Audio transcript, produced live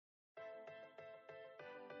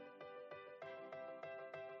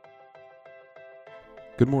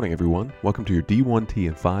Good morning, everyone. Welcome to your D1T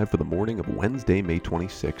and 5 for the morning of Wednesday, May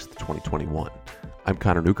 26th, 2021. I'm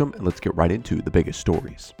Connor Newcomb, and let's get right into the biggest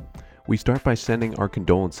stories. We start by sending our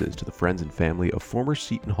condolences to the friends and family of former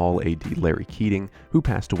Seton Hall AD Larry Keating, who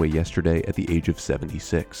passed away yesterday at the age of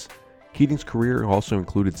 76. Keating's career also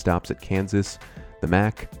included stops at Kansas, the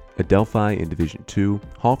MAC, Adelphi in Division II,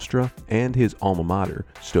 Hofstra, and his alma mater,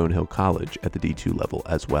 Stonehill College, at the D2 level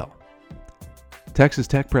as well. Texas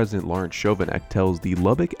Tech President Lawrence Schovanec tells the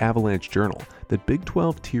Lubbock Avalanche Journal that Big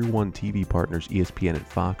 12 Tier 1 TV partners ESPN and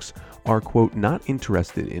Fox are, quote, not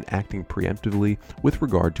interested in acting preemptively with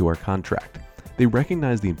regard to our contract. They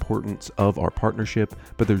recognize the importance of our partnership,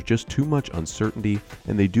 but there's just too much uncertainty,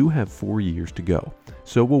 and they do have 4 years to go.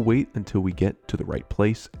 So we'll wait until we get to the right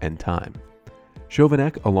place and time.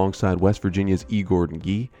 Schovanec, alongside West Virginia's E. Gordon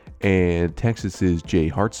Gee and Texas's Jay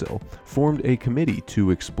Hartzell, formed a committee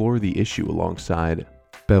to explore the issue alongside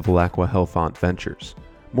Bevilacqua Helfont Ventures.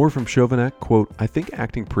 More from Schovanec, quote, I think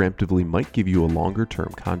acting preemptively might give you a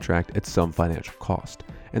longer-term contract at some financial cost,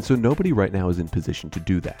 and so nobody right now is in position to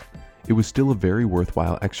do that. It was still a very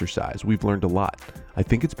worthwhile exercise. We've learned a lot. I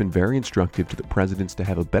think it's been very instructive to the presidents to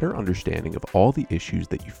have a better understanding of all the issues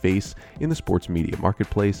that you face in the sports media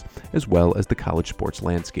marketplace, as well as the college sports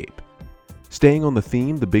landscape. Staying on the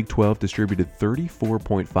theme, the Big 12 distributed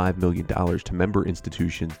 $34.5 million to member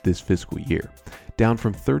institutions this fiscal year, down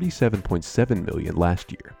from $37.7 million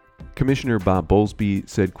last year. Commissioner Bob Bowlesby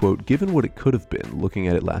said, quote, given what it could have been, looking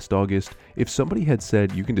at it last August, if somebody had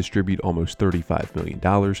said you can distribute almost $35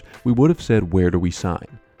 million, we would have said, where do we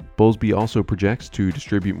sign? Bowlesby also projects to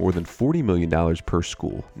distribute more than $40 million per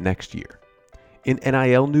school next year. In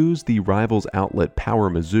NIL news, the Rivals outlet Power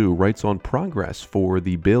Mizzou writes on progress for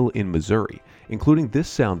the bill in Missouri, including this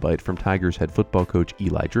soundbite from Tigers head football coach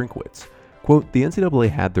Eli Drinkwitz. Quote, the NCAA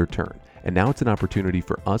had their turn, and now it's an opportunity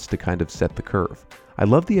for us to kind of set the curve. I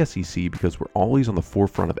love the SEC because we're always on the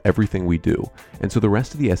forefront of everything we do, and so the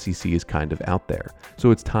rest of the SEC is kind of out there. So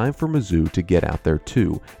it's time for Mizzou to get out there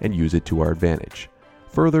too and use it to our advantage.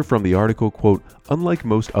 Further from the article, quote, unlike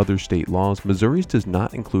most other state laws, Missouri's does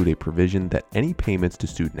not include a provision that any payments to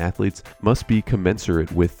student athletes must be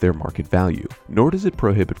commensurate with their market value, nor does it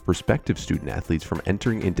prohibit prospective student athletes from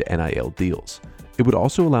entering into NIL deals. It would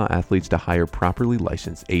also allow athletes to hire properly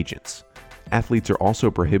licensed agents. Athletes are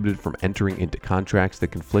also prohibited from entering into contracts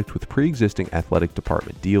that conflict with pre-existing athletic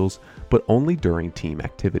department deals, but only during team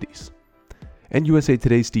activities. And USA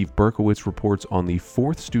Today's Steve Berkowitz reports on the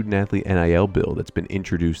fourth student-athlete NIL bill that's been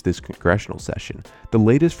introduced this congressional session, the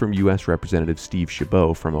latest from U.S. Representative Steve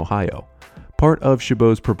Chabot from Ohio. Part of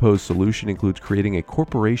Chabot's proposed solution includes creating a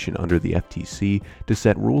corporation under the FTC to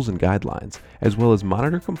set rules and guidelines, as well as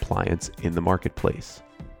monitor compliance in the marketplace.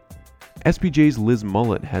 SBJ's Liz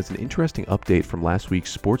Mullet has an interesting update from last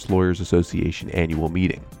week's Sports Lawyers Association annual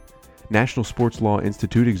meeting. National Sports Law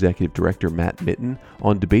Institute Executive Director Matt Mitten,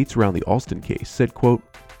 on debates around the Alston case, said, quote,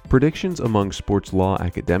 predictions among sports law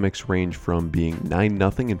academics range from being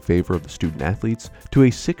 9-0 in favor of the student athletes to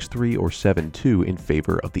a 6-3 or 7-2 in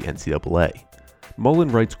favor of the NCAA.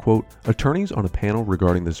 Mullen writes, quote, attorneys on a panel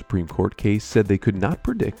regarding the Supreme Court case said they could not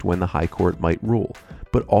predict when the High Court might rule,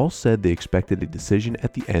 but all said they expected a decision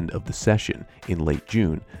at the end of the session in late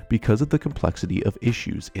June because of the complexity of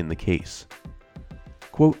issues in the case.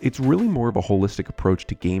 Quote, it's really more of a holistic approach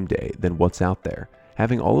to game day than what's out there.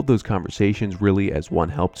 Having all of those conversations really as one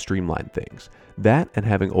helped streamline things. That and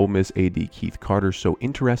having Ole Miss AD Keith Carter so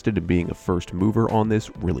interested in being a first mover on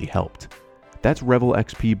this really helped. That's Revel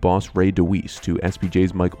XP boss Ray DeWeese to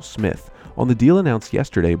SBJ's Michael Smith on the deal announced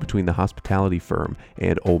yesterday between the hospitality firm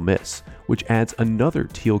and Ole Miss, which adds another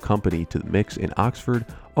teal company to the mix in Oxford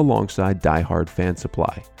alongside Die Hard Fan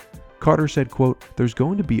Supply. Carter said, quote, there's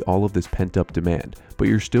going to be all of this pent-up demand, but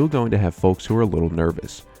you're still going to have folks who are a little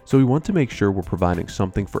nervous. So we want to make sure we're providing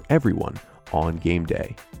something for everyone on game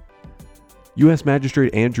day. U.S.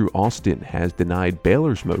 Magistrate Andrew Austin has denied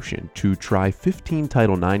Baylor's motion to try 15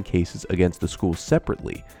 Title IX cases against the school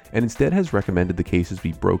separately, and instead has recommended the cases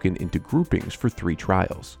be broken into groupings for 3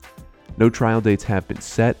 trials. No trial dates have been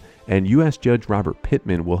set, and U.S. Judge Robert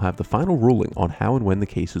Pittman will have the final ruling on how and when the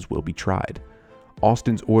cases will be tried.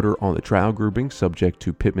 Austin's order on the trial grouping, subject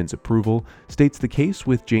to Pittman's approval, states the case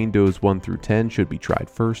with Jane Does 1 through 10 should be tried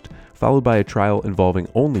first, followed by a trial involving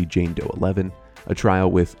only Jane Doe 11. A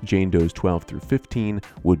trial with Jane Does 12 through 15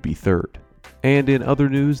 would be third. And in other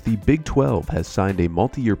news, the Big 12 has signed a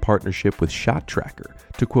multi-year partnership with Shot Tracker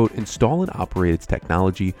to, quote, install and operate its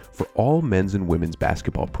technology for all men's and women's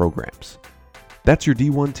basketball programs. That's your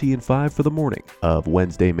D1T and 5 for the morning of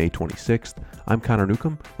Wednesday, May 26th. I'm Connor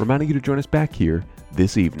Newcomb, reminding you to join us back here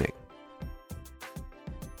this evening.